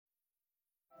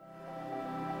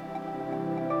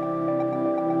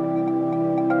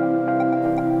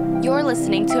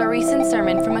listening to a recent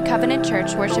sermon from a Covenant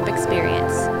Church worship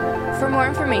experience. For more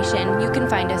information, you can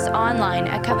find us online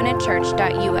at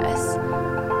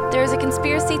covenantchurch.us. There is a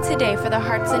conspiracy today for the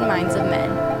hearts and minds of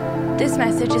men. This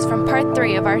message is from part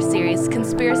 3 of our series,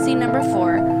 Conspiracy Number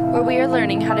 4, where we are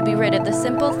learning how to be rid of the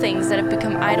simple things that have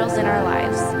become idols in our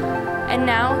lives. And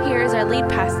now, here is our lead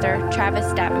pastor,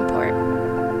 Travis Davenport.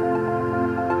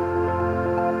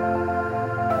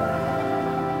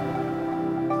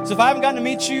 So if I haven't gotten to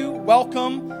meet you,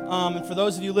 welcome. And for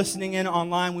those of you listening in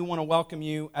online, we want to welcome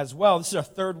you as well. This is our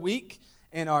third week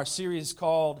in our series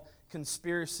called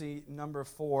Conspiracy Number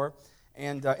 4.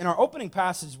 And in our opening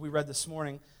passage we read this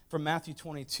morning from Matthew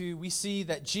 22, we see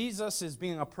that Jesus is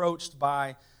being approached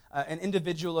by an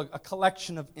individual, a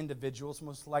collection of individuals,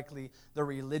 most likely the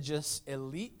religious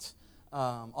elite,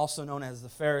 also known as the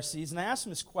Pharisees. And they ask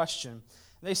him this question.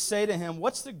 They say to him,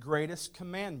 "What's the greatest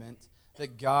commandment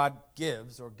that God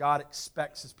gives or God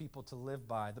expects his people to live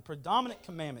by?" The predominant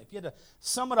commandment. If you had to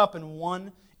sum it up in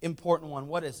one important one,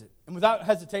 what is it? And without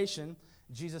hesitation,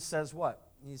 Jesus says what?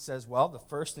 He says, well, the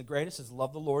first and the greatest is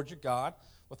love the Lord your God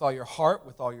with all your heart,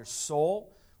 with all your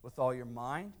soul, with all your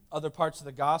mind. Other parts of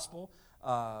the gospel,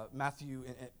 Matthew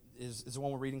is the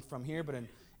one we're reading from here, but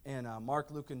in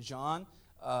Mark, Luke, and John,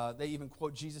 they even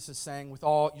quote Jesus as saying, with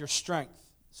all your strength.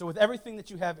 So with everything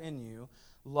that you have in you,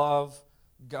 love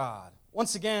God.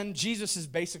 Once again, Jesus is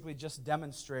basically just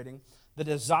demonstrating the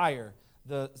desire,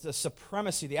 the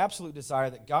supremacy, the absolute desire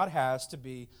that God has to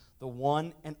be the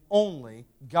one and only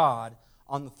God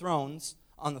on the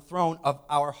throne of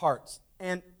our hearts.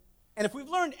 And if we've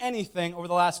learned anything over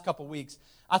the last couple weeks,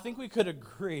 I think we could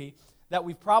agree that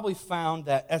we've probably found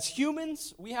that as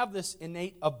humans, we have this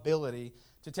innate ability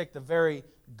to take the very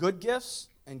good gifts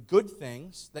and good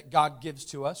things that God gives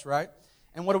to us, right?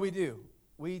 And what do?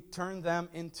 We turn them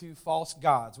into false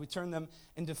gods. We turn them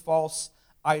into false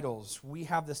idols. We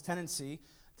have this tendency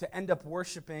to end up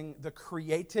worshiping the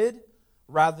created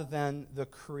rather than the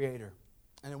creator.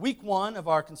 And in week 1 of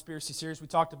our conspiracy series, we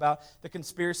talked about the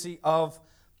conspiracy of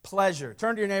pleasure.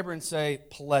 Turn to your neighbor and say,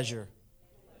 pleasure.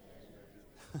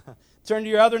 Turn to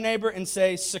your other neighbor and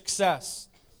say, success.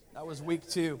 That was week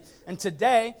 2. And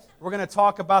today, we're going to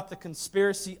talk about the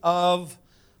conspiracy of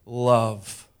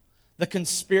love. The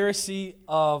conspiracy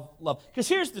of love. Because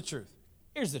here's the truth.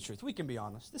 We can be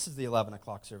honest. This is the 11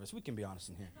 o'clock service. We can be honest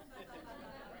in here.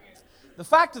 The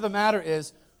fact of the matter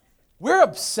is, we're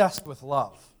obsessed with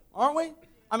love, aren't we?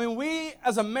 I mean, we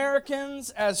as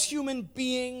Americans, as human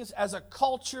beings, as a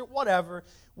culture, whatever,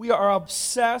 we are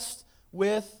obsessed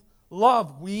with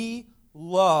love. We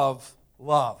love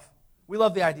love. We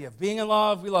love the idea of being in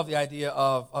love. We love the idea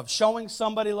of showing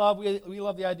somebody love. We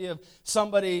love the idea of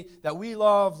somebody that we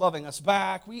love loving us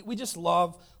back. We just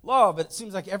love love. It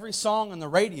seems like every song on the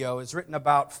radio is written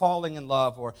about falling in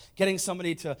love or getting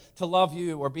somebody to love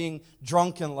you or being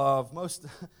drunk in love. Most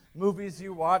movies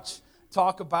you watch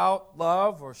talk about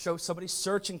love or show somebody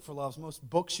searching for love. Most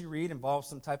books you read involve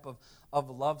some type of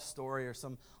love story or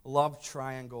some love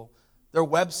triangle. There are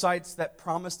websites that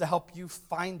promise to help you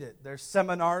find it. There's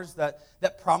seminars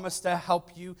that promise to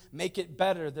help you make it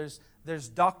better. There's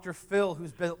Dr. Phil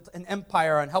who's built an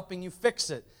empire on helping you fix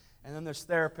it. And then there's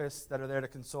therapists that are there to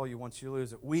console you once you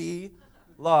lose it. We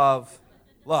love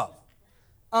love.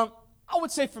 I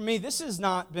would say for me, this has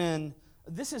not been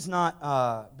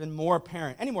more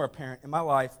apparent in my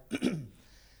life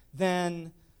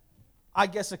than I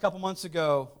guess a couple months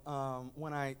ago,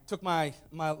 when I took my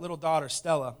little daughter,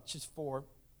 Stella, she's 4,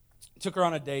 took her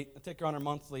on a date. I take her on her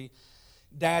monthly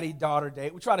daddy-daughter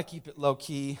date. We try to keep it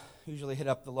low-key, usually hit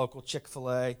up the local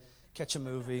Chick-fil-A, catch a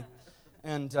movie,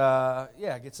 and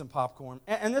get some popcorn.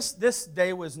 And this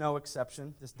day was no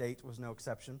exception. This date was no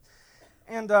exception.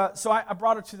 And so I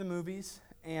brought her to the movies,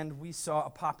 and we saw a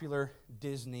popular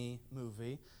Disney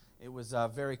movie. It was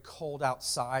very cold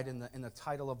outside, and the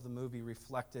title of the movie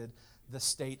reflected the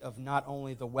state of not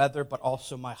only the weather, but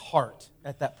also my heart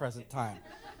at that present time.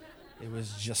 It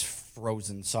was just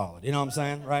frozen solid. You know what I'm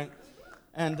saying, right?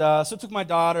 And so I took my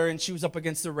daughter, and she was up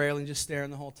against the railing just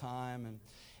staring the whole time.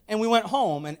 And we went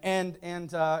home,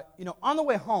 and on the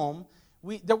way home,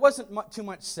 there wasn't too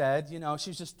much said. You know,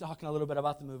 she was just talking a little bit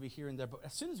about the movie here and there. But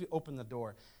as soon as we opened the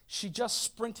door, she just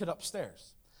sprinted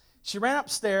upstairs. She ran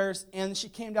upstairs, and she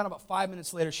came down about 5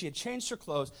 minutes later. She had changed her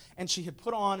clothes, and she had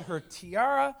put on her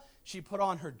tiara. She put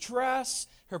on her dress,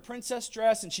 her princess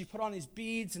dress, and she put on these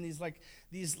beads and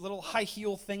these little high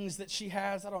heel things that she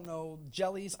has. I don't know,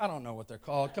 jellies. I don't know what they're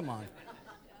called. Come on,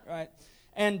 right?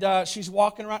 And she's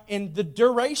walking around. In the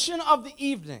duration of the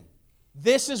evening,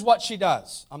 this is what she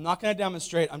does. I'm not going to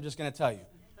demonstrate. I'm just going to tell you.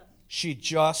 She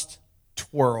just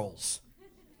twirls.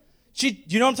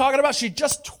 you know what I'm talking about? She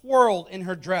just twirled in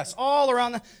her dress all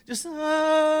around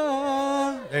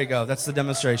there you go. That's the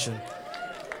demonstration.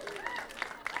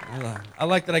 I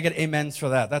like that I get amens for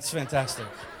that. That's fantastic.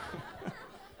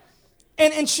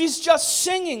 And she's just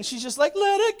singing. She's just like,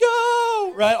 let it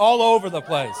go, right? All over the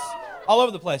place. All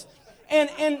over the place.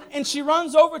 And she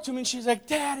runs over to me and she's like,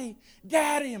 Daddy.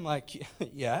 I'm like,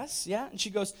 yes, yeah. And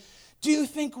she goes, do you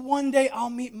think one day I'll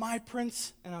meet my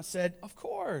prince? And I said, of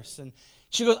course. And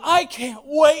she goes, I can't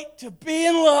wait to be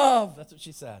in love. That's what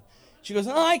she said. She goes,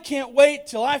 I can't wait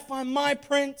till I find my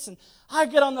prince and I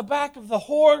get on the back of the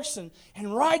horse and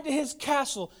ride to his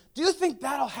castle. Do you think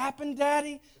that'll happen,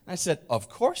 Daddy? And I said, of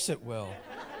course it will.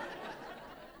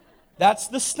 That's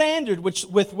the standard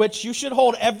with which you should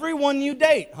hold everyone you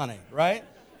date, honey, right?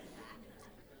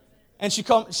 And she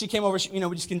came over,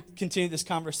 we just continued this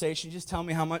conversation, just tell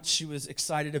me how much she was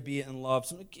excited to be in love.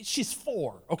 So, she's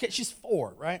 4, okay? She's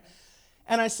 4, right?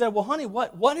 And I said, well, honey,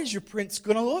 what is your prince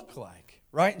going to look like,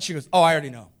 right? And she goes, oh, I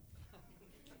already know.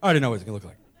 I already know what he's going to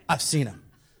look like. I've seen him.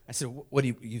 I said,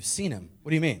 you've seen him? What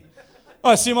do you mean?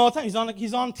 Oh, I see him all the time.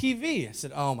 He's on TV. I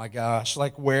said, oh my gosh,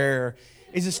 like where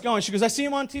is this going? She goes, I see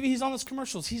him on TV. He's on those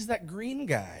commercials. He's that green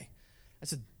guy. I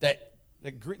said, that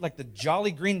green, like the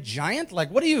Jolly Green Giant? Like,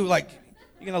 what are you, like,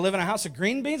 you going to live in a house of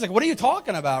green beans? Like, what are you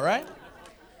talking about, right?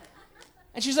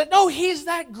 And she said, no, he's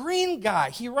that green guy.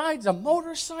 He rides a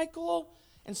motorcycle,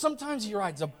 and sometimes he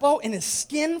rides a boat, and his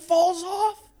skin falls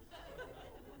off.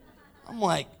 I'm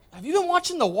like, have you been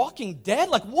watching The Walking Dead?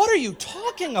 Like, what are you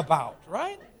talking about,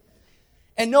 right?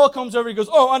 And Noah comes over, he goes,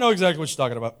 oh, I know exactly what she's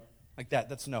talking about. Like that,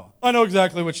 that's Noah. I know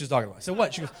exactly what she's talking about. I said,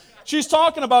 what? She goes, she's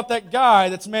talking about that guy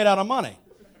that's made out of money.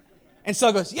 And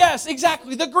so goes, yes,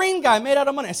 exactly, the green guy made out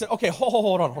of money. I said, okay,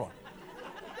 hold on.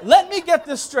 Let me get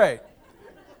this straight.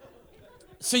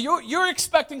 So you're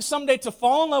expecting someday to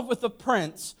fall in love with a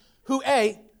prince who,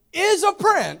 A, is a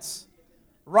prince,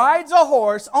 rides a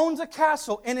horse, owns a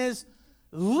castle, and is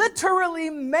literally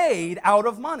made out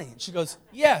of money. And she goes,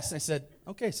 yes. I said,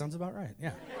 okay, sounds about right.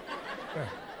 Yeah.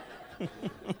 Sure.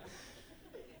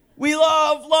 We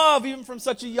love love, even from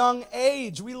such a young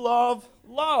age. We love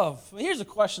love. Here's a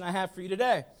question I have for you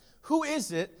today. Who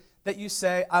is it that you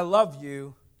say, I love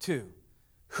you to?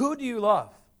 Who do you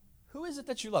love? Who is it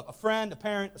that you love? A friend, a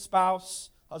parent, a spouse,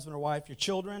 husband or wife, your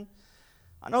children?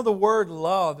 I know the word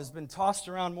love has been tossed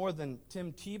around more than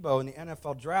Tim Tebow in the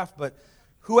NFL draft, but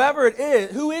whoever it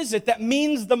is, who is it that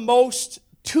means the most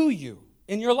to you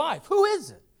in your life? Who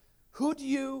is it? Who do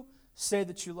you say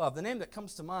that you love? The name that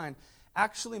comes to mind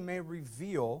actually may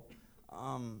reveal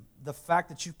the fact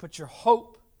that you put your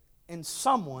hope in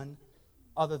someone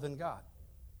other than God.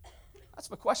 That's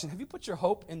my question. Have you put your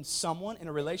hope in someone, in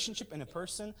a relationship, in a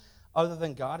person other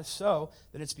than God? If so,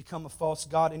 then it's become a false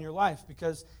God in your life,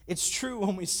 because it's true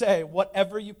when we say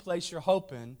whatever you place your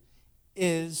hope in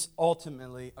is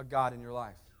ultimately a God in your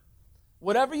life.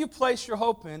 Whatever you place your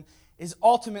hope in is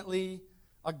ultimately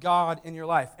a God in your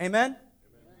life. Amen?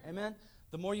 Amen?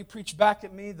 The more you preach back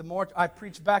at me, the more I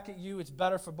preach back at you, it's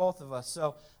better for both of us.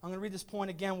 So I'm going to read this point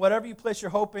again. Whatever you place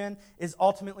your hope in is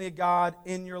ultimately a God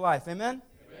in your life. Amen?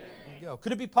 There you go.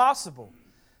 Could it be possible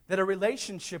that a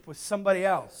relationship with somebody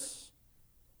else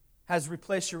has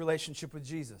replaced your relationship with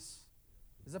Jesus?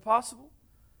 Is it possible?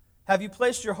 Have you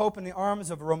placed your hope in the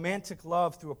arms of a romantic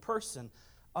love through a person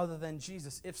other than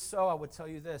Jesus? If so, I would tell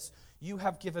you this. You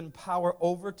have given power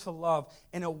over to love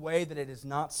in a way that it is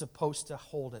not supposed to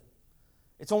hold it.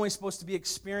 It's only supposed to be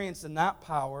experienced in that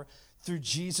power through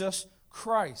Jesus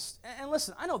Christ. And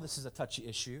listen, I know this is a touchy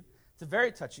issue. It's a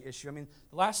very touchy issue. I mean,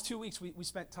 the last 2 weeks, we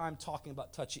spent time talking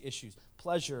about touchy issues.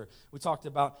 Pleasure, we talked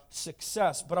about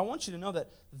success. But I want you to know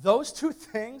that those two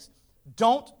things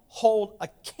don't hold a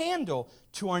candle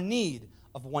to our need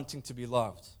of wanting to be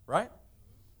loved, right?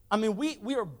 I mean,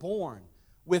 we are born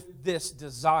with this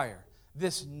desire,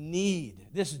 this need,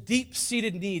 this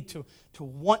deep-seated need to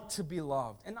want to be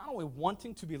loved. And not only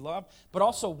wanting to be loved, but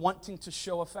also wanting to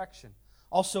show affection.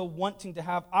 Also wanting to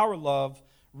have our love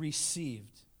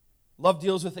received. Love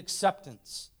deals with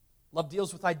acceptance. Love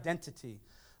deals with identity.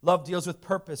 Love deals with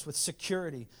purpose, with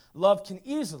security. Love can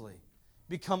easily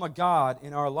become a God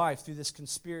in our life through this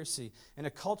conspiracy. In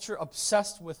a culture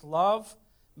obsessed with love,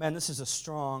 man, this is a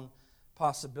strong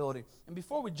possibility. And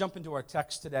before we jump into our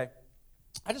text today,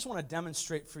 I just want to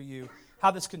demonstrate for you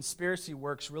how this conspiracy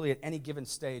works really at any given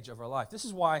stage of our life. This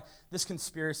is why this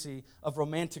conspiracy of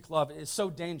romantic love is so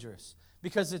dangerous,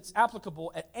 because it's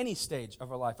applicable at any stage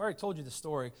of our life. I already told you the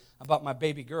story about my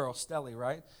baby girl, Stelly,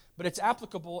 right? But it's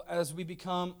applicable as we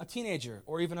become a teenager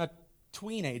or even a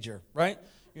tweenager, right?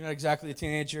 You're not exactly a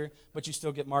teenager, but you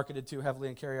still get marketed to heavily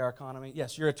and carry our economy.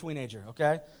 Yes, you're a tweenager,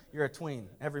 okay? You're a tween.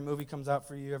 Every movie comes out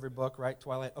for you, every book, right?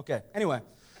 Twilight. Okay, anyway.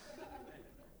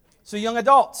 So young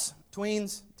adults,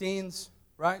 tweens, teens,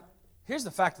 right? Here's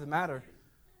the fact of the matter.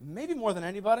 Maybe more than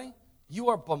anybody, you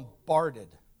are bombarded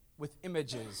with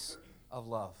images of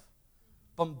love.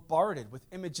 Bombarded with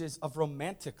images of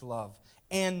romantic love.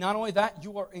 And not only that,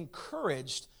 you are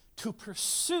encouraged to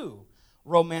pursue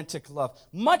romantic love,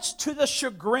 much to the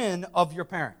chagrin of your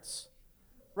parents,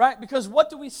 right? Because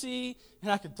what do we see,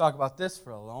 and I could talk about this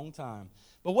for a long time,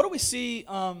 but what do we see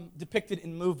depicted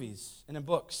in movies and in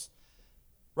books,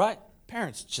 right?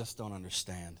 Parents just don't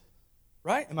understand,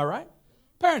 right? Am I right?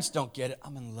 Parents don't get it.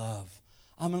 I'm in love.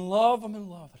 I'm in love. I'm in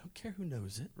love. I don't care who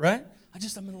knows it, right?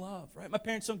 I'm in love, right? My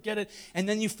parents don't get it. And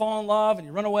then you fall in love and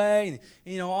you run away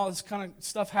and, all this kind of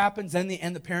stuff happens. And in the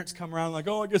end, the parents come around like,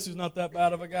 oh, I guess he's not that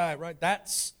bad of a guy, right?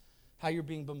 That's how you're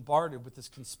being bombarded with this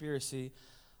conspiracy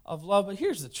of love. But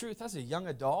here's the truth. As a young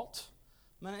adult,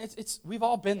 man, we've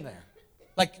all been there.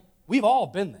 Like, we've all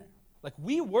been there. Like,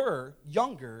 we were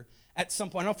younger at some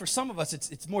point. I know for some of us,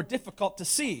 it's more difficult to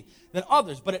see than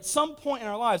others. But at some point in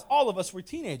our lives, all of us were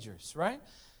teenagers, right?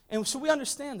 And so we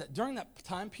understand that during that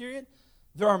time period,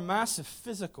 there are massive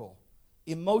physical,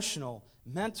 emotional,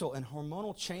 mental, and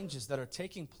hormonal changes that are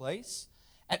taking place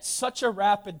at such a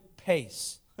rapid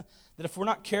pace that if we're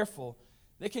not careful,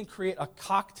 they can create a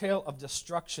cocktail of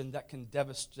destruction that can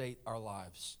devastate our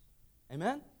lives.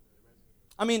 Amen?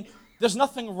 I mean, there's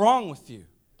nothing wrong with you.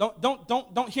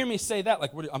 Don't hear me say that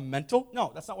like I'm mental.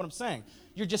 No, that's not what I'm saying.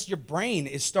 Your brain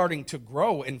is starting to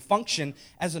grow and function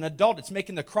as an adult. It's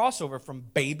making the crossover from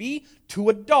baby to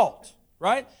adult,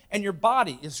 right? And your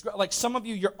body is like some of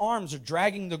you, your arms are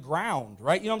dragging the ground,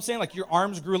 right? You know what I'm saying? Like your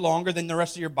arms grew longer than the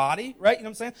rest of your body, right? You know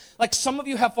what I'm saying? Like some of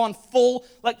you have on full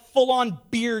on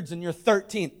beards and you're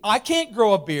 13. I can't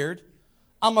grow a beard.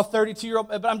 I'm a 32-year-old,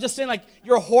 but I'm just saying like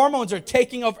your hormones are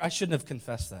taking over. I shouldn't have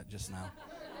confessed that just now.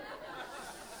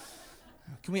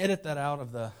 Can we edit that out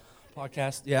of the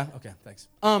podcast? Yeah? Okay, thanks.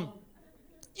 You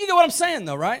get what I'm saying,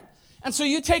 though, right? And so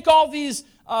you take all these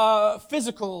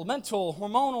physical, mental,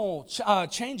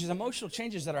 hormonal changes, emotional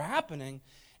changes that are happening,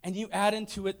 and you add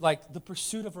into it, like, the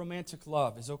pursuit of romantic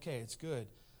love is okay, it's good.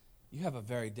 You have a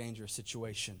very dangerous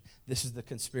situation. This is the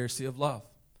conspiracy of love.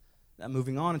 Now,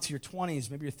 moving on into your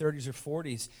 20s, maybe your 30s or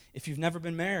 40s, if you've never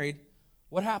been married,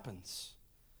 what happens?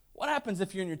 What happens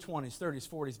if you're in your 20s, 30s,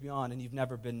 40s, beyond, and you've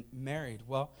never been married?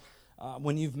 Well,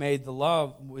 when you've made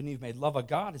love of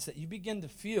God, is that you begin to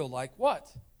feel like what?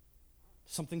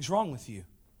 Something's wrong with you,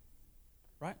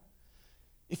 right?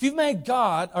 If you've made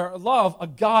God or love a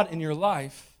God in your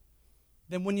life,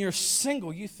 then when you're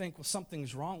single, you think, well,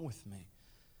 something's wrong with me.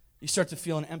 You start to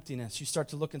feel an emptiness. You start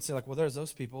to look and say, like, well, there's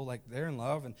those people, like, they're in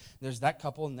love, and there's that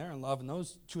couple, and they're in love, and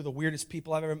those two are the weirdest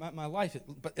people I've ever met in my life.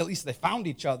 But at least they found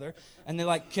each other, and they,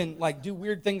 like, can, like, do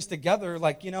weird things together,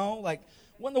 like, like,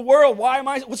 what in the world?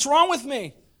 What's wrong with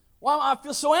me? Why I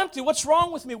feel so empty? What's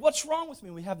wrong with me? What's wrong with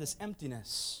me? We have this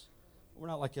emptiness. We're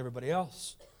not like everybody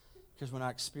else because we're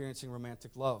not experiencing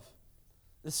romantic love.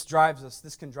 This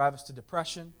can drive us to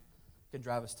depression, can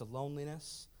drive us to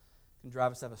loneliness, can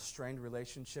drive us to have a strained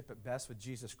relationship at best with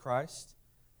Jesus Christ.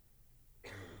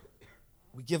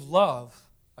 We give love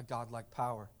a godlike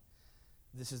power.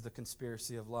 This is the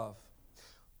conspiracy of love.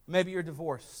 Maybe you're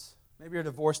divorced. Maybe you're a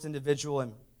divorced individual,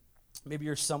 and maybe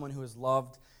you're someone who has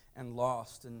loved and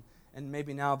lost, and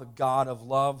maybe now the God of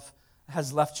love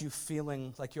has left you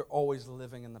feeling like you're always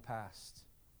living in the past.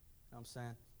 You know what I'm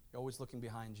saying? You're always looking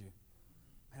behind you.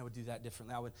 I would do that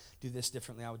differently. I would do this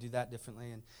differently. I would do that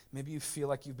differently. And maybe you feel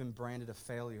like you've been branded a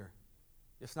failure.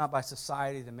 If not by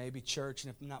society, then maybe church.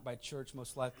 And if not by church,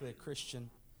 most likely a Christian.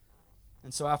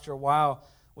 And so after a while,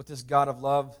 what this God of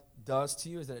love does to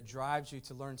you is that it drives you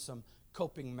to learn some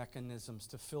coping mechanisms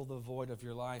to fill the void of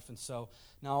your life. And so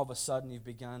now all of a sudden you've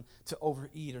begun to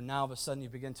overeat, or now all of a sudden you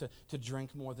begin to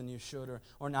drink more than you should,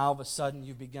 or now all of a sudden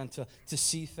you begin to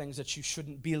see things that you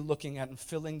shouldn't be looking at and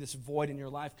filling this void in your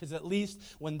life. Because at least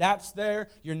when that's there,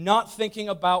 you're not thinking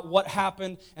about what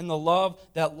happened and the love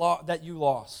that you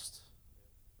lost.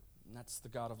 And that's the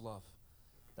God of love.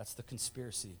 That's the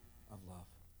conspiracy of love.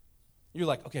 You're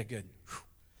like, okay, good.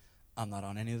 I'm not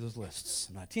on any of those lists.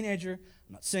 I'm not a teenager.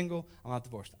 I'm not single. I'm not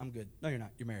divorced. I'm good. No, you're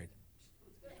not. You're married.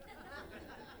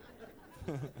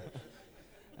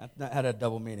 That had a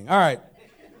double meaning. All right.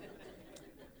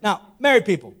 Now, married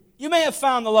people, you may have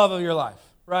found the love of your life,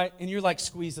 right? And you're like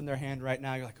squeezing their hand right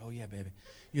now. You're like, oh, yeah, baby.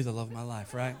 You're the love of my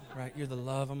life, right? Right? You're the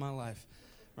love of my life,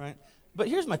 right? But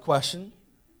here's my question.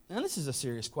 And this is a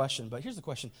serious question, but here's the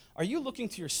question. Are you looking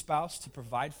to your spouse to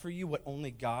provide for you what only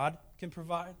God can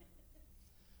provide?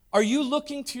 Are you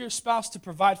looking to your spouse to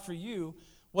provide for you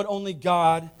what only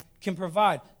God can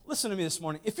provide? Listen to me this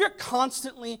morning. If you're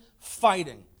constantly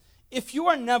fighting, if you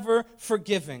are never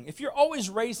forgiving, if you're always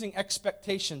raising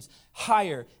expectations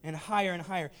higher and higher and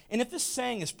higher, and if this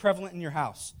saying is prevalent in your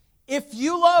house, if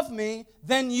you love me,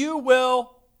 then you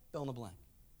will fill in the blank.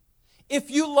 If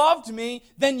you loved me,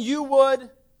 then you would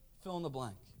fill in the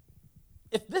blank.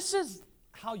 If this is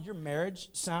how your marriage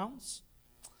sounds,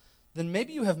 then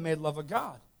maybe you have made love a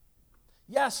god.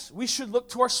 Yes, we should look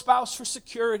to our spouse for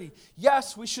security.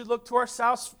 Yes, we should look to our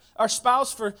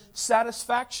spouse for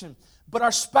satisfaction. But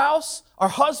our spouse, our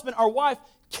husband, our wife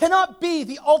cannot be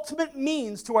the ultimate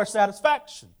means to our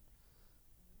satisfaction.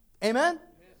 Amen?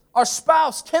 Our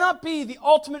spouse cannot be the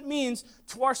ultimate means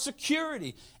to our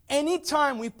security.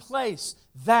 Anytime we place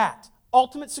that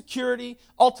ultimate security,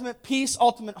 ultimate peace,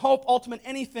 ultimate hope, ultimate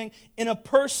anything in a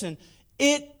person,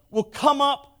 it will come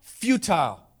up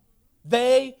futile.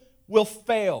 They will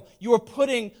fail. You are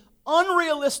putting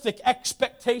unrealistic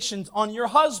expectations on your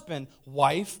husband,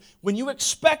 wife, when you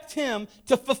expect him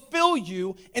to fulfill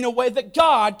you in a way that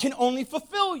God can only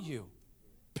fulfill you.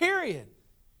 Period.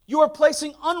 You are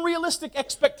placing unrealistic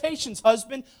expectations,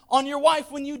 husband, on your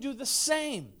wife when you do the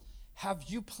same. Have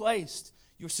you placed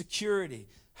your security?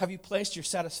 Have you placed your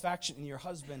satisfaction in your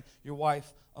husband, your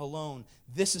wife alone?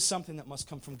 This is something that must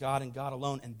come from God and God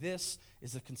alone, and this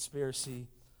is the conspiracy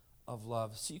of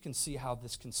love. So you can see how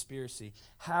this conspiracy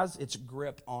has its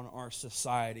grip on our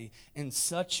society in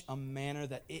such a manner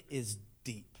that it is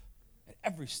deep at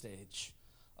every stage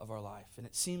of our life, and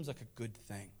it seems like a good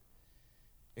thing.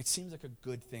 It seems like a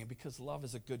good thing because love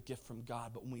is a good gift from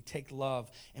God. But when we take love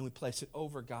and we place it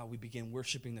over God, we begin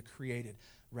worshiping the created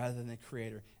rather than the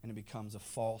creator, and it becomes a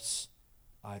false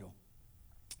idol.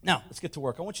 Now, let's get to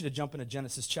work. I want you to jump into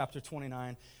Genesis chapter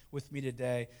 29 with me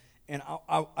today. And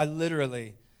I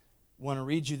literally want to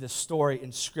read you this story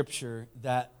in Scripture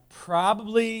that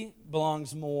probably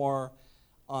belongs more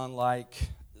on like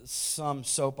some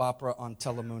soap opera on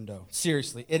Telemundo.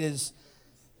 Seriously,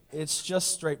 it's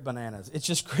just straight bananas. It's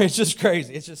just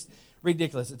crazy. It's just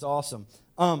ridiculous. It's awesome.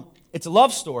 It's a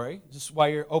love story, just while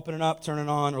you're opening up, turning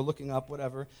on, or looking up,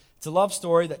 whatever. It's a love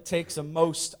story that takes a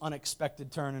most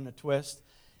unexpected turn and a twist.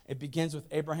 It begins with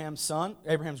Abraham's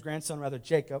grandson,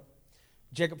 Jacob.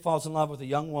 Jacob falls in love with a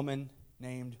young woman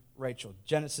named Rachel.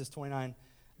 Genesis 29,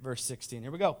 verse 16.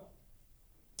 Here we go.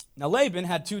 Now Laban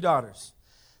had 2 daughters.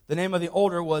 The name of the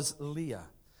older was Leah,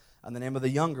 and the name of the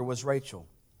younger was Rachel.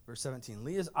 Verse 17,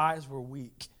 Leah's eyes were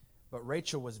weak, but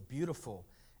Rachel was beautiful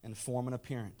in form and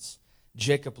appearance.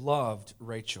 Jacob loved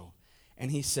Rachel,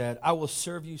 and he said, I will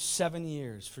serve you 7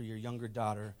 years for your younger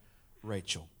daughter,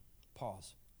 Rachel.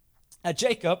 Pause. At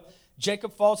Jacob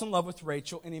falls in love with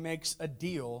Rachel, and he makes a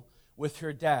deal with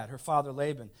her dad, her father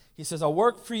Laban. He says, I'll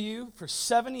work for you for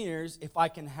 7 years if I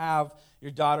can have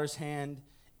your daughter's hand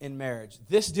in marriage.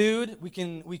 This dude, we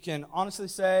can honestly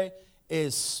say,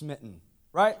 is smitten,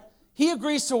 right? He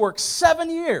agrees to work 7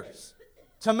 years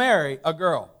to marry a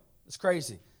girl. It's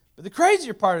crazy. But the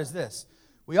crazier part is this.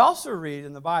 We also read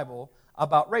in the Bible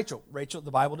about Rachel. Rachel,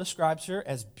 the Bible describes her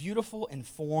as beautiful in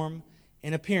form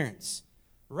and appearance.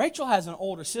 Rachel has an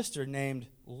older sister named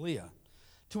Leah,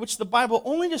 to which the Bible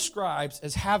only describes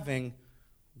as having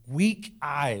weak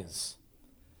eyes.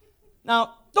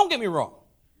 Now, don't get me wrong.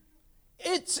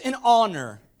 It's an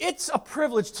honor. It's a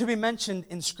privilege to be mentioned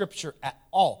in Scripture at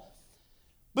all.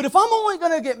 But if I'm only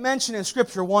going to get mentioned in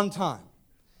Scripture one time,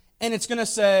 and it's going to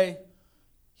say,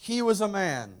 he was a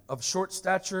man of short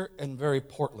stature and very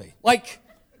portly. Like,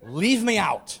 leave me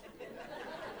out.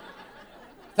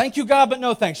 Thank you, God, but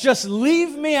no thanks. Just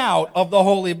leave me out of the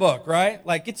holy book, right?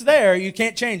 Like, it's there. You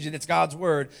can't change it. It's God's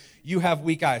word. You have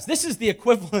weak eyes. This is the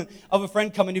equivalent of a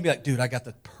friend coming to you and be like, dude, I got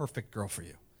the perfect girl for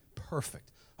you.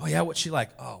 Perfect. Oh, yeah, what's she like?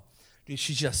 Oh, dude,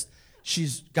 she's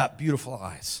got beautiful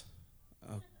eyes.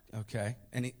 Okay.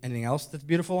 Anything else that's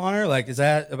beautiful on her? Like, is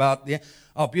that about the...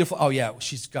 Oh, beautiful. Oh, yeah,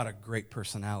 she's got a great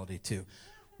personality, too.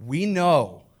 We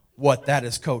know what that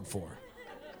is code for.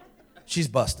 She's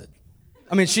busted.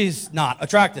 I mean, she's not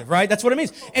attractive, right? That's what it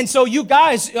means. And so you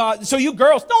guys, you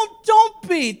girls, don't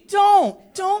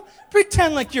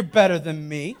pretend like you're better than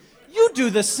me. You do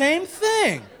the same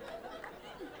thing.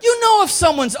 You know if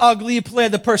someone's ugly, you play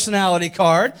the personality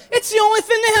card. It's the only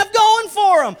thing they have going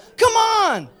for them. Come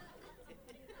on.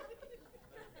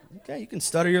 Okay, you can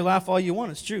stutter your laugh all you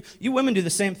want. It's true. You women do the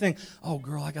same thing. Oh,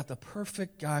 girl, I got the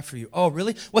perfect guy for you. Oh,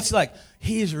 really? What's he like?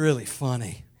 He's really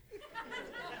funny.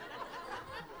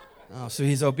 Oh, so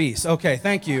he's obese. Okay,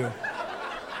 thank you.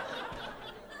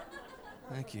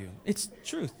 Thank you. It's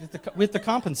truth. We have to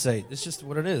compensate. It's just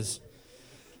what it is.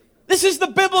 This is the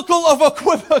biblical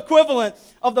equivalent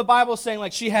of the Bible saying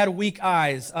like she had weak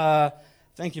eyes.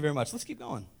 Thank you very much. Let's keep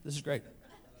going. This is great.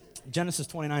 Genesis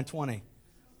 29:20.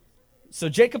 So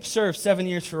Jacob served 7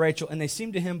 years for Rachel, and they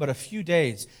seemed to him but a few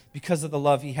days because of the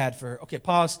love he had for her. Okay,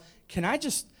 pause. Can I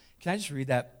just read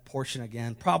that portion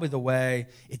again? Probably the way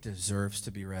it deserves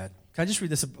to be read. Can I just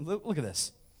read this? Look at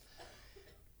this.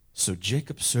 So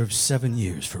Jacob served 7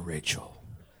 years for Rachel,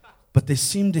 but they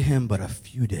seemed to him but a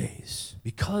few days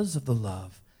because of the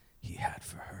love he had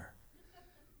for her.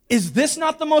 Is this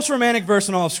not the most romantic verse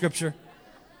in all of Scripture?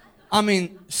 I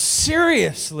mean,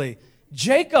 seriously,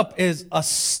 Jacob is a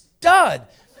stud.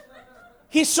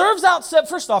 He serves out,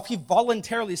 first off, he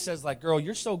voluntarily says like, girl,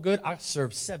 you're so good, I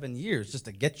served 7 years just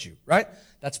to get you, right?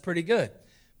 That's pretty good.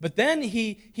 But then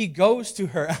he goes to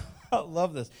her, I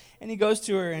love this, and he goes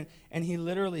to her and he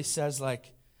literally says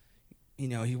like, you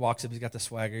know, he walks up, he's got the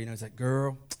swagger, you know, he's like,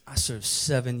 girl, I served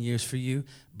 7 years for you,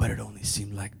 but it only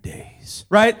seemed like days,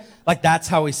 right? Like that's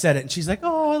how he said it. And she's like,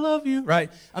 oh, I love you,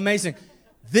 right? Amazing.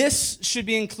 This should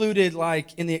be included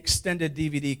like in the extended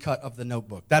DVD cut of The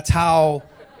Notebook. That's how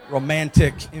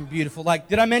romantic and beautiful. Like,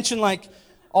 did I mention like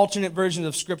alternate versions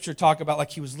of Scripture talk about like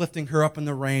he was lifting her up in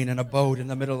the rain in a boat in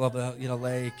the middle of the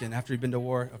lake and after he'd been to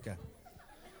war? Okay.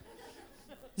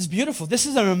 This is beautiful. This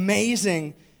is an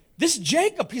amazing, this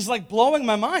Jacob, he's like blowing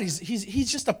my mind.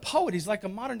 He's just a poet. He's like a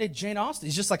modern day Jane Austen.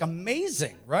 He's just like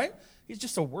amazing, right? He's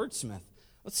just a wordsmith.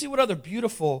 Let's see what other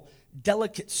beautiful,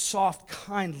 delicate, soft,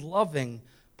 kind, loving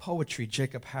poetry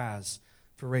Jacob has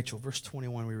for Rachel. Verse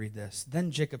 21, we read this. Then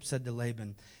Jacob said to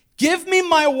Laban, give me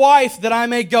my wife that I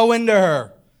may go into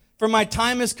her, for my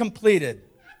time is completed.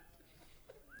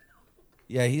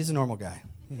 Yeah, he's a normal guy.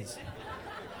 He's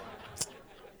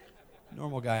a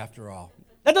normal guy after all.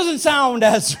 That doesn't sound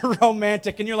as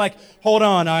romantic, and you're like, hold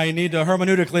on, I need to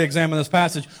hermeneutically examine this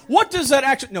passage. What does that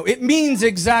actually, no, it means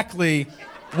exactly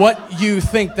what you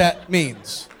think that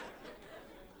means.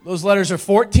 Those letters are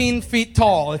 14 feet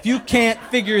tall. If you can't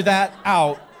figure that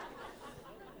out,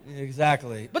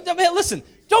 exactly. But listen,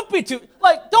 don't be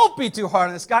too hard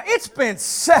on this guy. It's been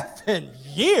 7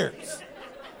 years.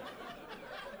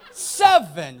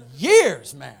 7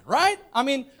 years, man, right? I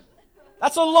mean,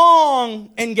 that's a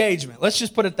long engagement. Let's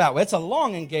just put it that way. It's a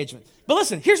long engagement. But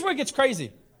listen, here's where it gets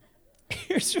crazy.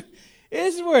 Here's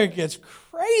where it gets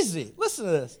crazy. Listen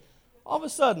to this. All of a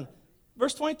sudden,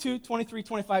 verse 22, 23,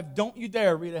 25, don't you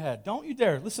dare read ahead. Don't you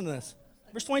dare. Listen to this.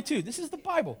 Verse 22, this is the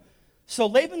Bible. So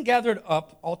Laban gathered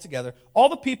up all together all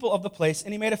the people of the place,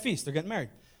 and he made a feast. They're getting married.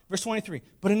 Verse 23,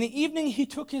 but in the evening he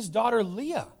took his daughter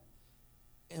Leah,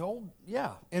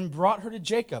 and brought her to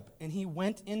Jacob, and he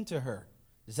went into her.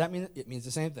 Does that mean it means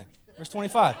the same thing? Verse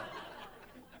 25,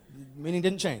 the meaning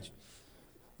didn't change.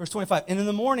 Verse 25, and in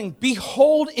the morning,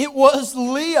 behold, it was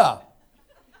Leah.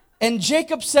 And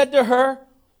Jacob said to her,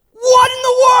 what in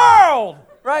the world?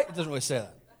 Right? It doesn't really say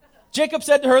that. Jacob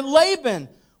said to her, Laban,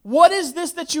 what is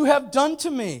this that you have done to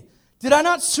me? Did I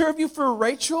not serve you for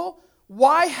Rachel?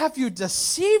 Why have you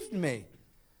deceived me?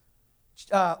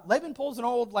 Laban pulls an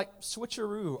old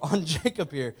switcheroo on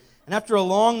Jacob here. And after a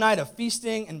long night of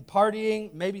feasting and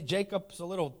partying, maybe Jacob's a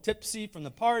little tipsy from the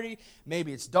party.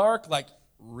 Maybe it's dark, like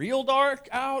real dark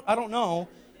out. I don't know.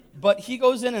 But he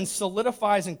goes in and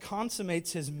solidifies and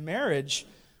consummates his marriage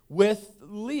with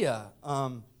Leah.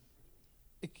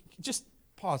 Just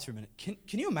pause for a minute. Can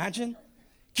you imagine?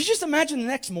 Can you just imagine the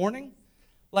next morning?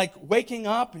 Like waking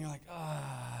up and you're like,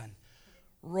 and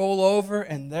roll over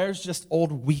and there's just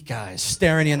old weak eyes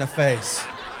staring you in the face.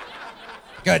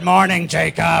 Good morning,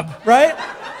 Jacob. Right?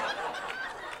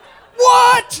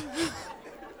 What?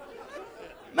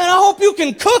 Man, I hope you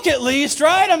can cook at least,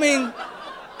 right? I mean,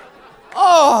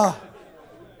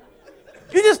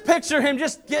 you just picture him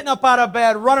just getting up out of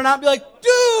bed, running out and be like,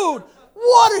 dude,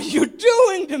 what are you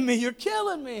doing to me? You're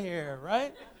killing me here,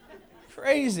 right?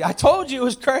 Crazy. I told you it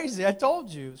was crazy. I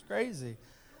told you it was crazy.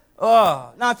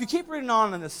 Now, if you keep reading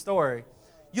on in this story,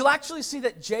 you'll actually see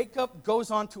that Jacob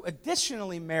goes on to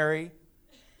additionally marry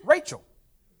Rachel.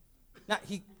 Now,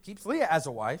 he keeps Leah as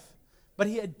a wife, but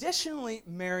he additionally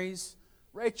marries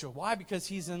Rachel. Why? Because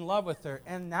he's in love with her.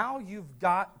 And now you've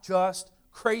got just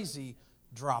crazy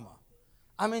drama.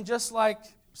 I mean, just like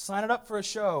sign it up for a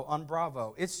show on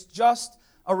Bravo. It's just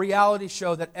a reality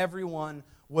show that everyone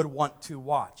would want to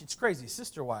watch. It's crazy.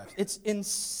 Sister Wives. It's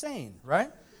insane,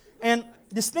 right? And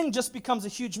this thing just becomes a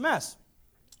huge mess.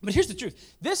 But here's the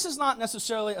truth. This is not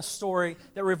necessarily a story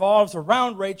that revolves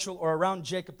around Rachel or around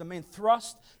Jacob. The main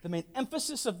thrust, the main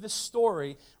emphasis of this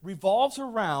story revolves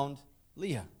around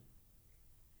Leah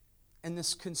and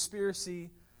this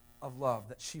conspiracy of love,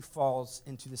 that she falls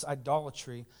into this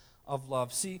idolatry of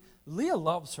love. See, Leah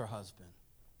loves her husband.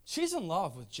 She's in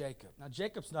love with Jacob. Now,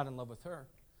 Jacob's not in love with her.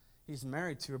 He's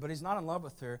married to her, but he's not in love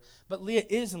with her. But Leah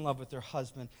is in love with her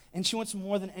husband, and she wants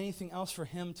more than anything else for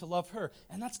him to love her.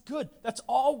 And that's good. That's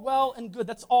all well and good.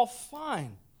 That's all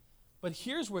fine. But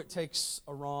here's where it takes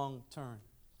a wrong turn.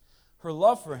 Her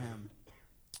love for him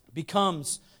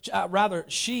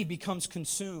she becomes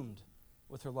consumed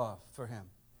with her love for him.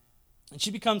 And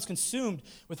she becomes consumed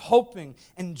with hoping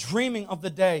and dreaming of the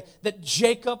day that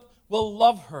Jacob will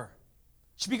love her.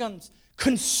 She becomes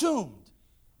consumed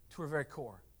to her very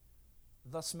core,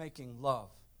 thus making love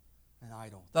an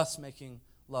idol, thus making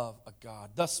love a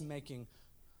god, thus making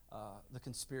the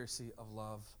conspiracy of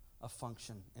love a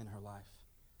function in her life.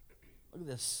 Look at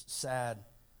this sad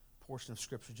portion of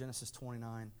Scripture, Genesis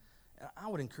 29. And I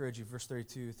would encourage you, verse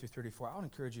 32 through 34, I would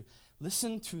encourage you,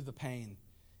 listen to the pain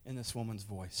in this woman's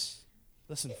voice.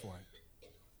 Listen for it.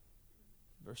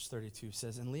 Verse 32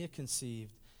 says, "And Leah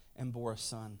conceived and bore a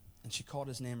son, and she called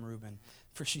his name Reuben.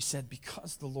 For she said,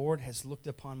 because the Lord has looked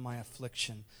upon my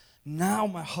affliction, now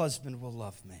my husband will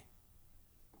love me."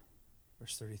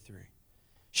 Verse 33.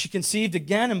 She conceived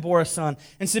again and bore a son,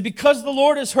 and said, because the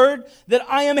Lord has heard that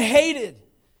I am hated,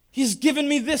 he's given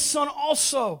me this son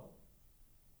also.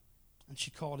 And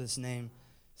she called his name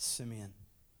Simeon.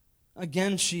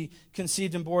 Again she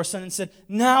conceived and bore a son and said,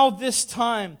 now this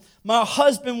time my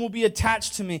husband will be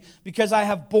attached to me, because I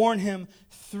have borne him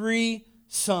 3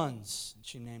 sons. And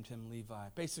she named him Levi.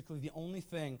 Basically, the only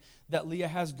thing that Leah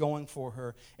has going for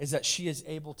her is that she is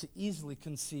able to easily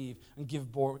conceive and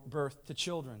give birth to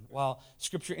children, while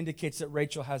Scripture indicates that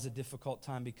Rachel has a difficult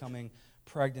time becoming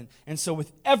pregnant. And so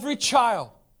with every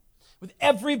child, with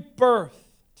every birth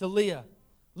to Leah,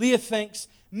 Leah thinks,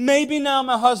 maybe now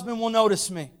my husband will notice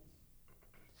me.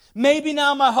 Maybe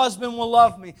now my husband will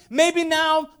love me. Maybe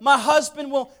now my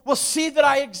husband will see that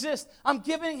I exist. I'm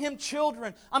giving him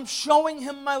children. I'm showing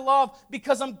him my love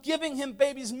because I'm giving him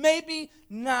babies. Maybe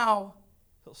now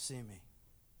he'll see me.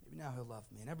 Maybe now he'll love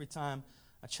me. And every time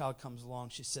a child comes along,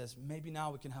 she says, maybe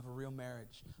now we can have a real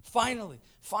marriage. Finally.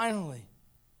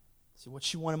 See, what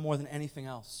she wanted more than anything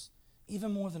else,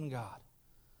 even more than God,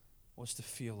 was to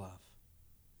feel love.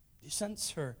 You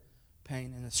sense her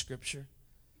pain in the Scripture?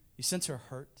 You sense her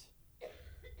hurt?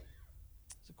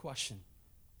 It's a question.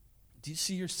 Do you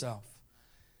see yourself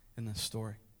in this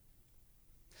story?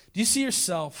 Do you see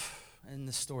yourself in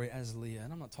this story as Leah?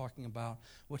 And I'm not talking about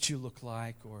what you look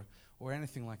like or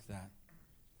anything like that.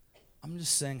 I'm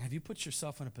just saying, have you put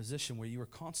yourself in a position where you are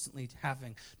constantly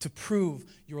having to prove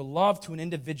your love to an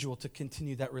individual to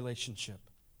continue that relationship?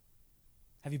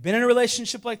 Have you been in a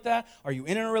relationship like that? Are you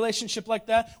in a relationship like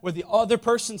that where the other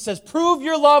person says, prove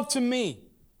your love to me.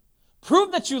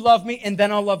 Prove that you love me, and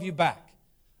then I'll love you back.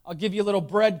 I'll give you a little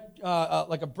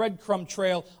like a breadcrumb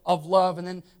trail of love, and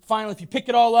then finally, if you pick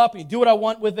it all up and you do what I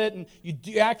want with it, and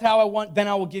you act how I want, then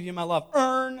I will give you my love.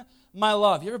 Earn my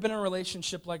love. You ever been in a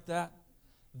relationship like that?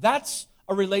 That's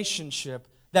a relationship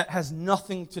that has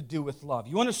nothing to do with love.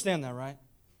 You understand that, right?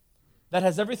 That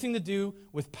has everything to do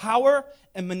with power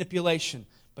and manipulation,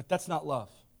 but that's not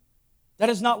love. That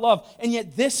is not love. And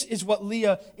yet this is what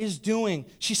Leah is doing.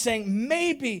 She's saying,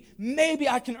 maybe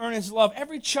I can earn his love.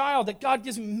 Every child that God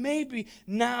gives me, maybe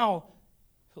now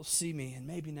he'll see me, and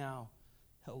maybe now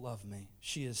he'll love me.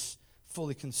 She is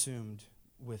fully consumed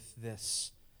with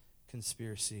this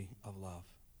conspiracy of love.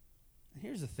 And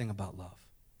here's the thing about love.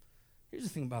 Here's the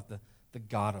thing about the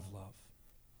God of love.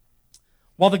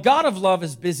 While the God of love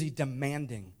is busy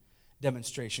demanding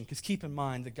demonstration, because keep in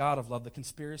mind, the God of love, the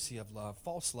conspiracy of love,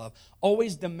 false love,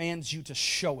 always demands you to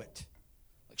show it.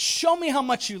 Like, show me how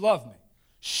much you love me.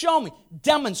 Show me.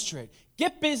 Demonstrate.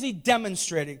 Get busy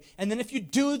demonstrating. And then if you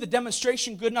do the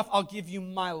demonstration good enough, I'll give you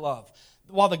my love.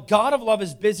 While the God of love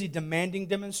is busy demanding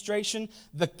demonstration,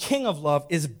 the King of love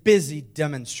is busy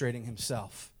demonstrating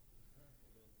himself.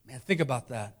 Man, think about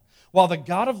that. While the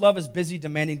God of love is busy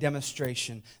demanding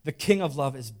demonstration, the King of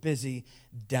love is busy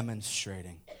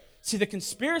demonstrating. See, the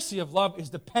conspiracy of love is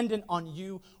dependent on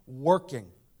you working.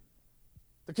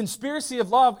 The conspiracy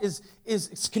of love is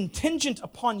contingent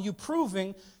upon you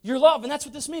proving your love. And that's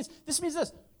what this means. This means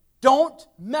this. Don't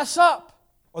mess up,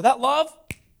 or that love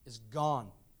is gone.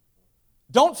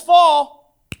 Don't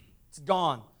fall. It's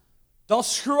gone. Don't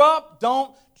screw up.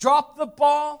 Don't drop the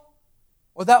ball,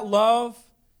 or that love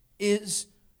is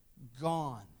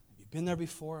gone. Have you been there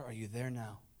before? Are you there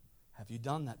now? Have you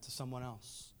done that to someone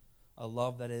else? A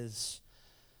love that is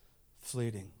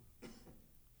fleeting.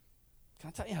 Can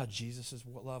I tell you how Jesus'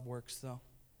 love works, though?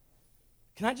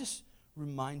 Can I just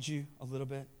remind you a little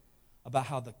bit about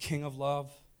how the King of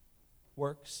love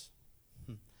works?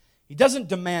 He doesn't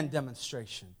demand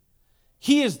demonstration.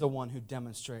 He is the one who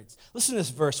demonstrates. Listen to this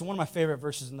verse, one of my favorite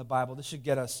verses in the Bible. This should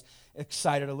get us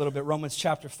excited a little bit. Romans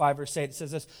chapter 5, verse 8, it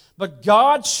says this, "But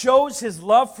God shows his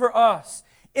love for us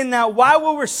in that while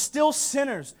we were still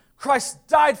sinners, Christ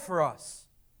died for us."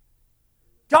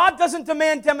 God doesn't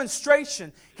demand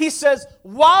demonstration. He says,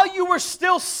 while you were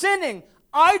still sinning,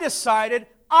 I decided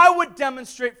I would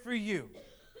demonstrate for you.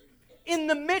 In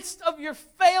the midst of your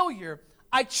failure,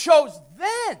 I chose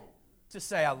then to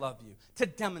say I love you, to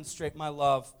demonstrate my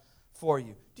love for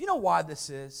you. Do you know why this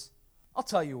is? I'll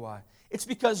tell you why. It's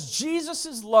because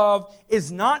Jesus' love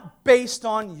is not based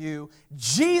on you.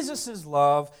 Jesus'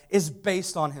 love is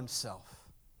based on himself.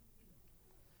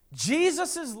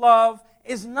 Jesus' love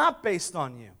is not based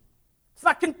on you. It's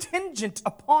not contingent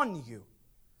upon you.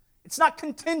 It's not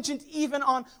contingent even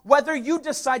on whether you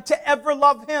decide to ever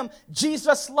love him.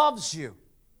 Jesus loves you.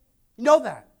 You know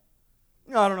that.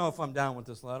 I don't know if I'm down with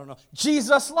this. I don't know.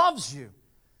 Jesus loves you.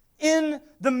 In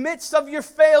the midst of your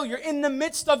failure, in the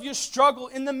midst of your struggle,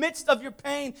 in the midst of your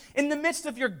pain, in the midst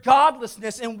of your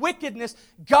godlessness and wickedness,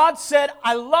 God said,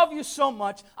 I love you so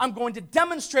much, I'm going to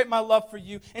demonstrate my love for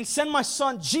you and send my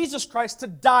son, Jesus Christ, to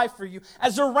die for you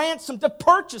as a ransom to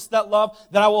purchase that love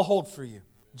that I will hold for you.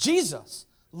 Jesus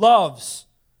loves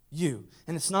you.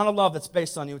 And it's not a love that's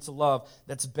based on you, it's a love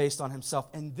that's based on himself.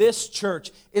 And this church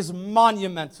is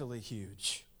monumentally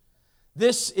huge.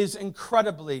 This is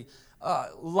incredibly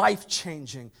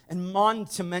life-changing and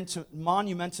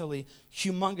monumentally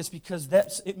humongous because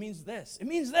it means this. It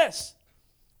means this.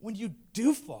 When you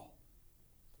do fall,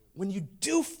 when you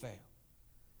do fail,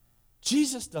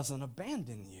 Jesus doesn't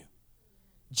abandon you.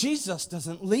 Jesus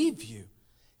doesn't leave you.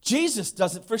 Jesus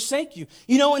doesn't forsake you.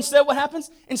 You know, instead what happens?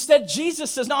 Instead,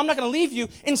 Jesus says, no, I'm not going to leave you.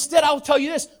 Instead, I'll tell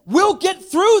you this. We'll get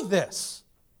through this.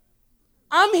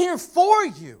 I'm here for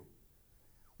you.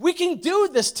 We can do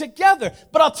this together.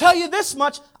 But I'll tell you this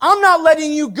much. I'm not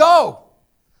letting you go.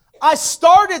 I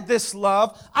started this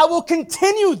love. I will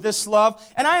continue this love.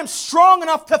 And I am strong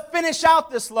enough to finish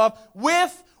out this love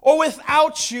with or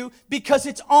without you because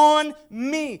it's on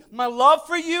me. My love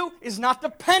for you is not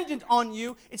dependent on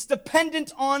you. It's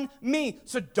dependent on me.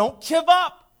 So don't give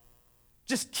up.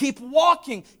 Just keep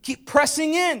walking. Keep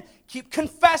pressing in. Keep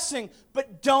confessing.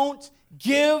 But don't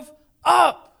give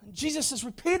up. Jesus says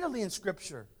repeatedly in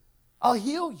Scripture, I'll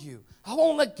heal you. I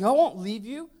won't let go. I won't leave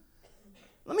you.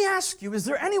 Let me ask you, is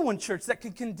there anyone, church, that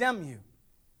can condemn you?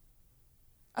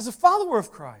 As a follower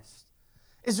of Christ,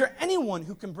 is there anyone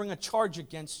who can bring a charge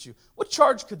against you? What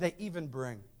charge could they even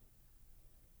bring?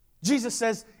 Jesus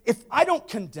says, if I don't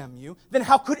condemn you, then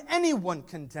how could anyone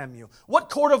condemn you? What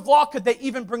court of law could they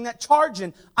even bring that charge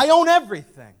in? I own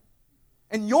everything.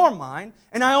 And you're mine,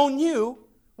 and I own you.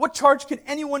 What charge could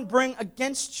anyone bring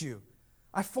against you?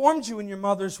 I formed you in your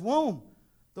mother's womb.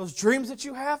 Those dreams that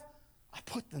you have, I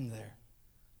put them there.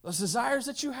 Those desires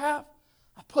that you have,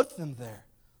 I put them there.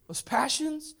 Those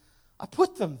passions, I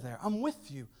put them there. I'm with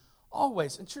you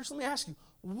always. And church, let me ask you,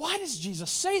 why does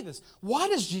Jesus say this? Why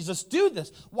does Jesus do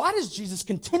this? Why does Jesus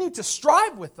continue to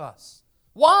strive with us?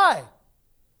 Why?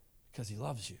 Because he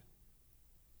loves you.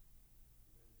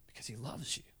 Because he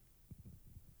loves you.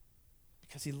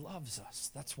 Because he loves us.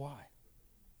 That's why.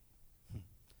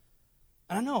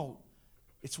 And I know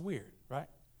it's weird, right?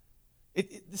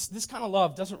 This kind of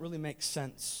love doesn't really make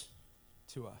sense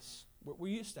to us. We're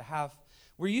used to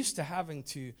having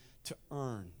to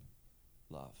earn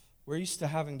love. We're used to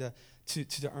having to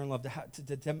earn love, to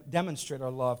demonstrate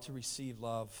our love, to receive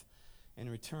love in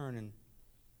return. And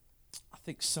I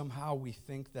think somehow we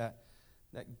think that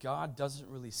God doesn't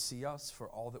really see us for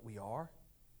all that we are.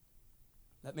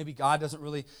 That maybe God doesn't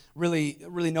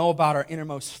really know about our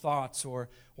innermost thoughts or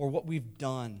what we've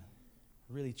done,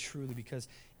 really truly. Because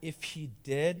if he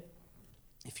did,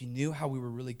 if he knew how we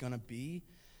were really going to be,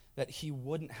 that he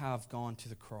wouldn't have gone to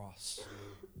the cross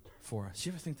for us.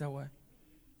 You ever think that way?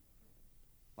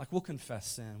 Like we'll confess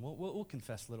sin. We'll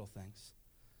confess little things.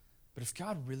 But if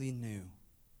God really knew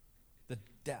the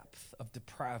depth of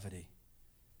depravity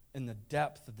and the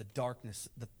depth of the darkness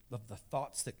of the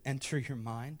thoughts that enter your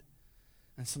mind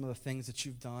and some of the things that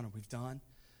you've done or we've done,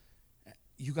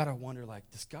 you got to wonder, like,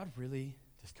 does God really,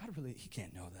 he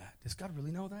can't know that. Does God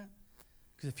really know that?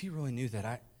 Because if he really knew that,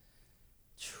 I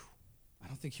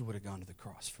don't think he would have gone to the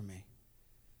cross for me.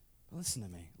 But listen to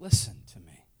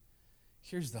me.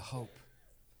 Here's the hope.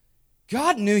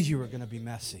 God knew you were going to be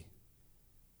messy.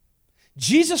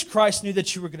 Jesus Christ knew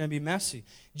that you were going to be messy.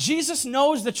 Jesus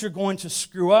knows that you're going to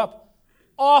screw up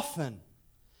often.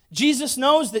 Jesus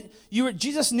knew that you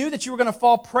were going to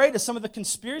fall prey to some of the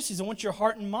conspiracies that want your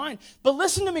heart and mind. But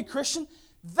listen to me, Christian.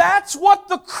 That's what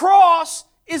the cross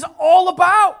is all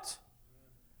about.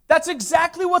 That's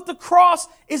exactly what the cross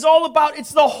is all about.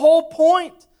 It's the whole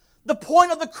point. The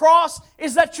point of the cross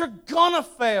is that you're gonna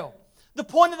fail. The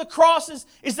point of the cross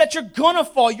is that you're gonna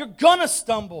fall, you're gonna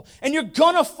stumble, and you're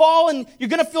gonna fall, and you're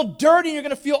gonna feel dirty, and you're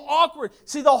gonna feel awkward.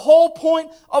 See, the whole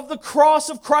point of the cross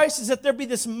of Christ is that there be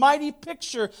this mighty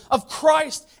picture of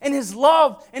Christ and His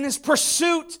love and His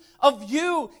pursuit of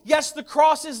you. Yes, the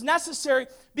cross is necessary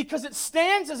because it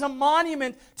stands as a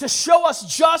monument to show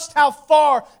us just how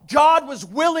far God was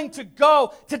willing to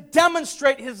go to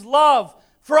demonstrate His love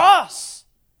for us.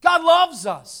 God loves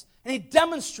us, and He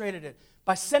demonstrated it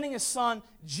by sending His Son,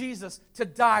 Jesus, to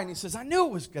die. And He says, I knew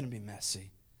it was going to be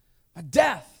messy. My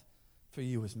death for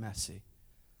you was messy.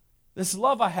 This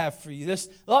love I have for you, this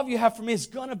love you have for me is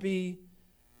going to be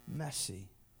messy.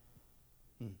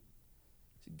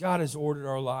 God has ordered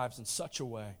our lives in such a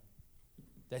way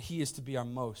that He is to be our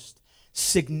most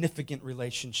significant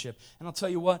relationship. And I'll tell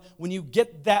you what, when you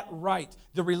get that right,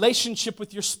 the relationship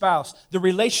with your spouse, the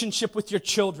relationship with your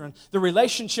children, the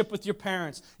relationship with your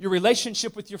parents, your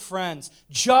relationship with your friends,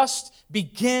 just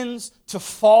begins to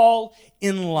fall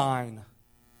in line.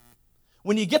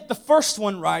 When you get the first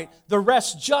one right, the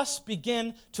rest just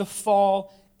begin to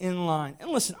fall in line. And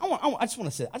listen, I just want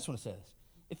to say this.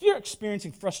 If you're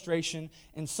experiencing frustration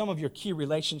in some of your key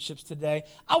relationships today,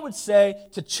 I would say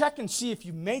to check and see if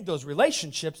you made those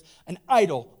relationships an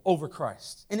idol over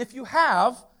Christ. And if you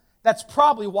have, that's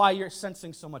probably why you're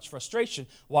sensing so much frustration.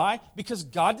 Why? Because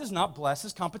God does not bless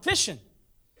His competition.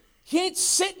 He ain't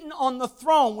sitting on the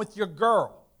throne with your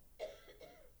girl.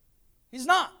 He's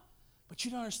not. But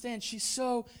you don't understand, she's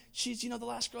the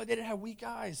last girl I dated had weak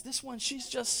eyes. This one, she's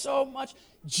just so much.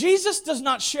 Jesus does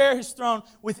not share His throne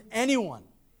with anyone,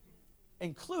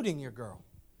 including your girl,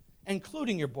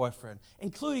 including your boyfriend,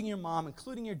 including your mom,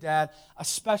 including your dad,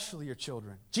 especially your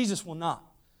children. Jesus will not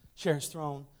share His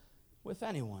throne with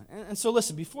anyone. And so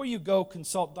listen, before you go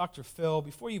consult Dr. Phil,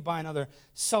 before you buy another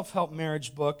self-help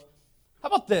marriage book, how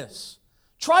about this?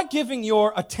 Try giving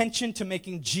your attention to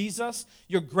making Jesus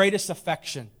your greatest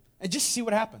affection. And just see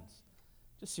what happens.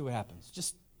 Just see what happens.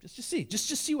 Just see. Just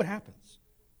see what happens.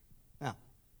 Now,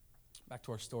 back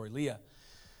to our story. Leah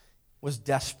was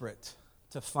desperate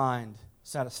to find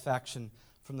satisfaction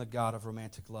from the God of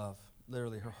romantic love.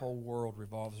 Literally, her whole world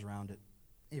revolves around it.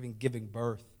 Even giving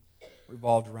birth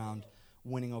revolved around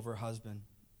winning over her husband.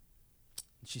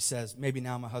 And she says, maybe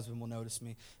now my husband will notice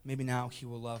me. Maybe now he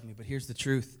will love me. But here's the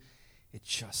truth. It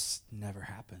just never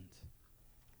happened.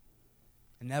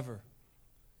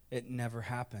 It never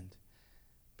happened.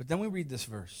 But then we read this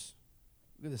verse.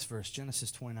 Look at this verse, Genesis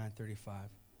 29:35.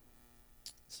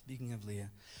 Speaking of Leah.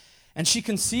 And she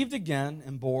conceived again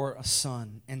and bore a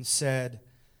son and said,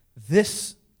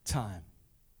 this time.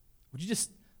 Would you just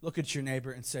look at your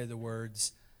neighbor and say the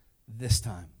words, this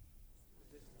time?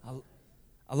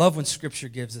 I love when Scripture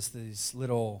gives us these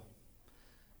little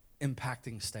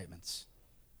impacting statements,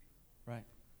 right?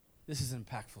 This is an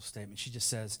impactful statement. She just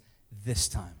says, this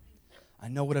time. I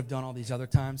know what I've done all these other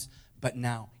times, but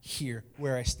now, here,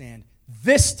 where I stand,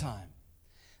 this time,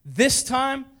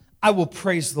 I will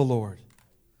praise the Lord.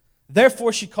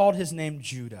 Therefore, she called his name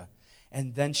Judah,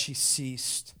 and then she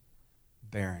ceased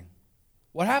bearing.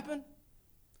 What happened?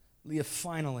 Leah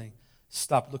finally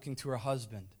stopped looking to her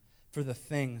husband for the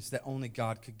things that only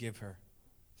God could give her.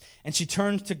 And she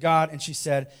turned to God and she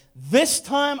said, this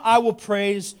time I will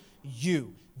praise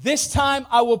you. This time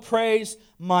I will praise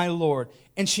my Lord.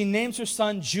 And she names her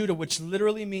son Judah, which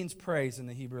literally means praise in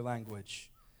the Hebrew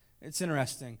language. It's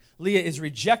interesting. Leah is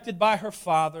rejected by her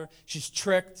father. She's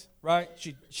tricked, right?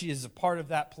 She is a part of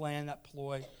that plan, that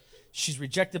ploy. She's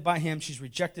rejected by him. She's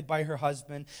rejected by her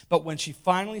husband. But when she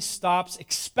finally stops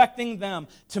expecting them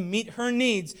to meet her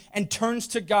needs and turns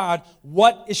to God,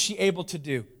 what is she able to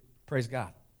do? Praise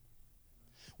God.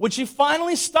 When she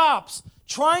finally stops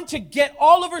trying to get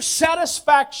all of her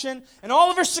satisfaction and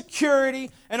all of her security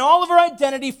and all of her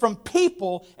identity from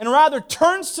people and rather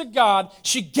turns to God,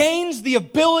 she gains the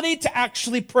ability to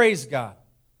actually praise God.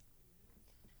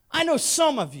 I know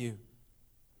some of you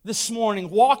this morning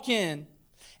walk in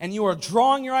and you are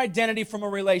drawing your identity from a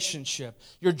relationship.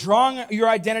 You're drawing your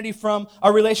identity from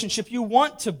a relationship you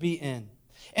want to be in.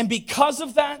 And because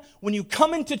of that, when you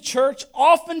come into church,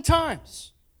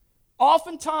 oftentimes,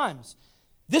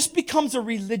 this becomes a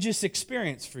religious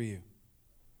experience for you.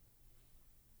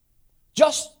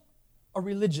 Just a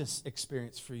religious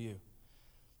experience for you.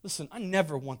 Listen, I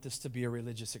never want this to be a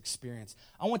religious experience.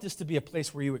 I want this to be a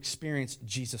place where you experience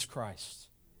Jesus Christ.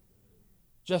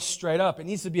 just straight up. It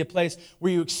needs to be a place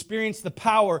where you experience the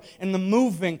power and the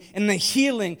moving and the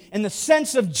healing and the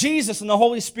sense of Jesus and the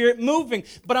Holy Spirit moving.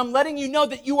 But I'm letting you know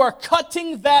that you are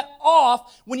cutting that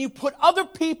off when you put other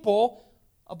people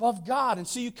above God. And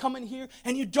so you come in here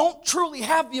and you don't truly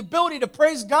have the ability to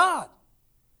praise God.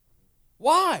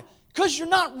 Why? Because you're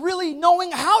not really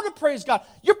knowing how to praise God.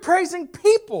 You're praising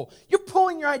people. You're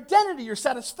pulling your identity, your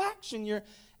satisfaction, your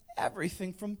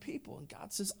everything from people. And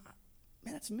God says,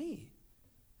 man, that's me.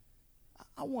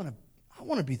 I want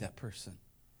to be that person.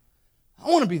 I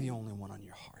want to be the only one on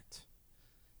your heart.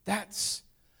 That's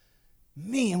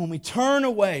me. And when we turn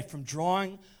away from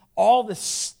drawing all this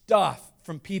stuff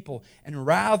from people and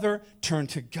rather turn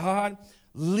to God,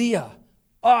 Leah,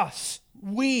 us,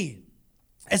 we,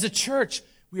 as a church,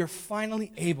 we are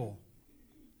finally able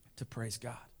to praise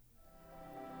God.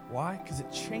 Why? Because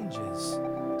it changes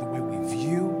the way we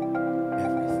view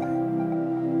everything.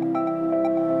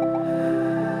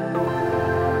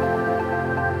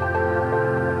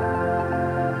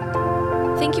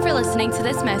 Thank you for listening to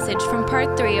this message from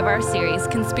part 3 of our series,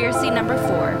 Conspiracy Number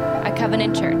 4, at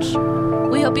Covenant Church.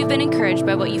 We hope you've been encouraged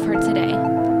by what you've heard today.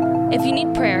 If you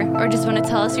need prayer or just want to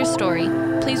tell us your story,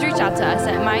 please reach out to us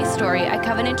at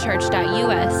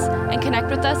mystory@covenantchurch.us and connect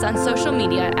with us on social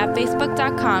media at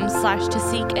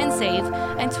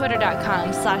facebook.com/toseekandsave and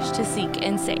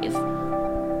twitter.com/toseekandsave.